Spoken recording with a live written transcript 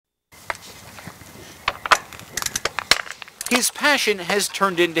His passion has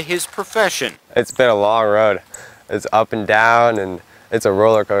turned into his profession. It's been a long road. It's up and down, and it's a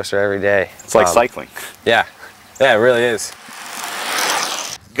roller coaster every day. It's like cycling. Yeah, it really is.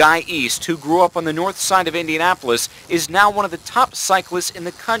 Guy East, who grew up on the north side of Indianapolis, is now one of the top cyclists in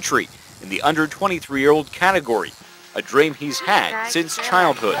the country in the under 23-year-old category, a dream he's had since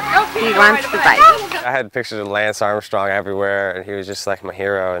childhood. He wants the bike. I had pictures of Lance Armstrong everywhere, and he was just like my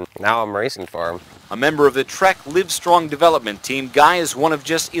hero, and now I'm racing for him. A member of the Trek Livestrong development team, Guy is one of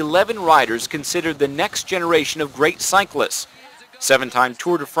just 11 riders considered the next generation of great cyclists. 7-time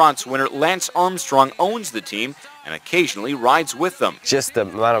Tour de France winner Lance Armstrong owns the team and occasionally rides with them. Just the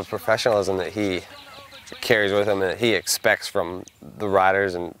amount of professionalism that he carries with him and that he expects from the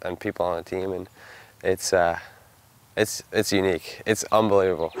riders and people on the team, and it's unique. It's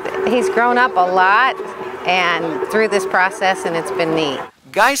unbelievable. He's grown up a lot and through this process, and it's been neat.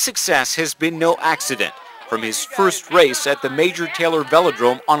 Guy's success has been no accident. From his first race at the Major Taylor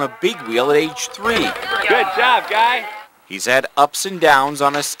Velodrome on a big wheel at age 3. Good job, Guy. He's had ups and downs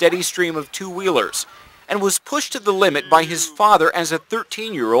on a steady stream of two-wheelers and was pushed to the limit by his father as a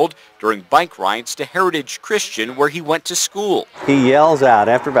 13-year-old during bike rides to Heritage Christian, where he went to school. He yells out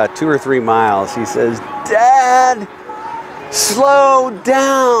after about 2 or 3 miles, he says, "Dad, slow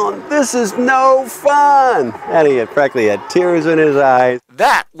down, this is no fun." And he practically had tears in his eyes.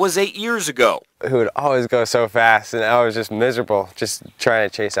 That was 8 years ago. He would always go so fast, and I was just miserable, just trying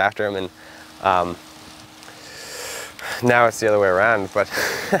to chase after him. And now it's the other way around, but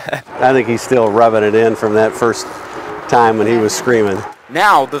I think he's still rubbing it in from that first time when he was screaming.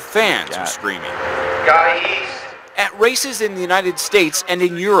 Now the fans are screaming. At races in the United States and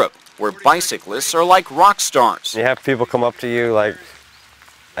in Europe, where bicyclists are like rock stars. you have people come up to you like,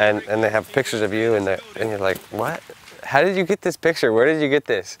 and they have pictures of you, and you're like, what? How did you get this picture? Where did you get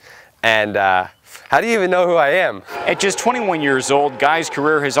this? And how do you even know who I am? At just 21 years old, Guy's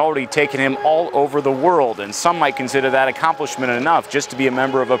career has already taken him all over the world, and some might consider that accomplishment enough just to be a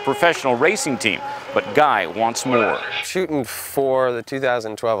member of a professional racing team. But Guy wants more. Shooting for the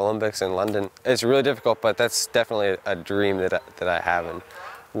 2012 Olympics in London, it's really difficult, but that's definitely a dream that I have and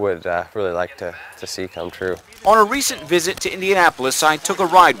would really like to see come true. On a recent visit to Indianapolis, I took a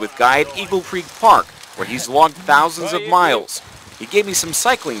ride with Guy at Eagle Creek Park, where he's logged thousands of miles. He gave me some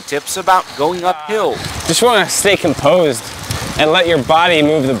cycling tips about going uphill. Just want to stay composed and let your body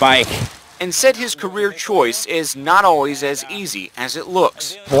move the bike. And said his career choice is not always as easy as it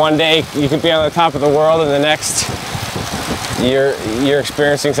looks. One day you could be on the top of the world, and the next you're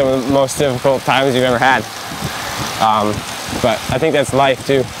experiencing some of the most difficult times you've ever had. But I think that's life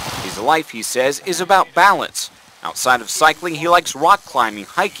too. His life, he says, is about balance. Outside of cycling, he likes rock climbing,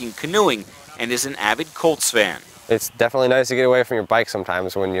 hiking, canoeing, and is an avid Colts fan. It's definitely nice to get away from your bike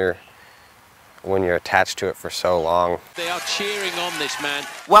sometimes when you're attached to it for so long. They are cheering on this man.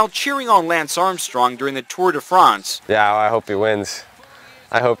 While cheering on Lance Armstrong during the Tour de France. Yeah, I hope he wins.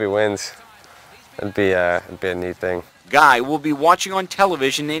 I hope he wins. It'd be a neat thing. Guy will be watching on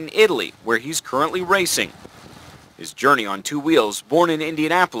television in Italy, where he's currently racing. His journey on two wheels, born in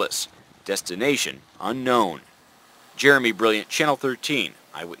Indianapolis. Destination unknown. Jeremy Brilliant, Channel 13,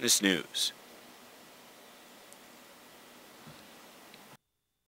 Eyewitness News.